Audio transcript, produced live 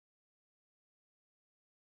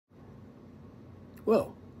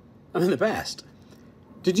Whoa, I'm in the past.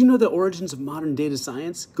 Did you know the origins of modern data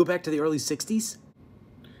science go back to the early 60s?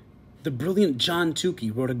 The brilliant John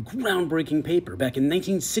Tukey wrote a groundbreaking paper back in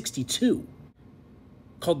 1962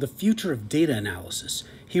 called The Future of Data Analysis.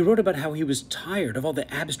 He wrote about how he was tired of all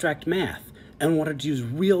the abstract math and wanted to use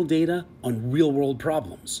real data on real-world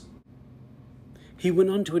problems. He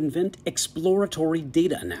went on to invent exploratory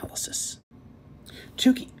data analysis.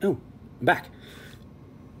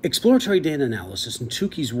 Exploratory data analysis and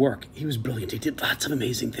Tukey's work, he was brilliant. He did lots of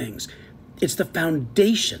amazing things. It's the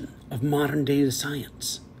foundation of modern data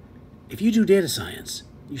science. If you do data science,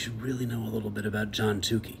 you should really know a little bit about John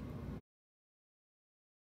Tukey.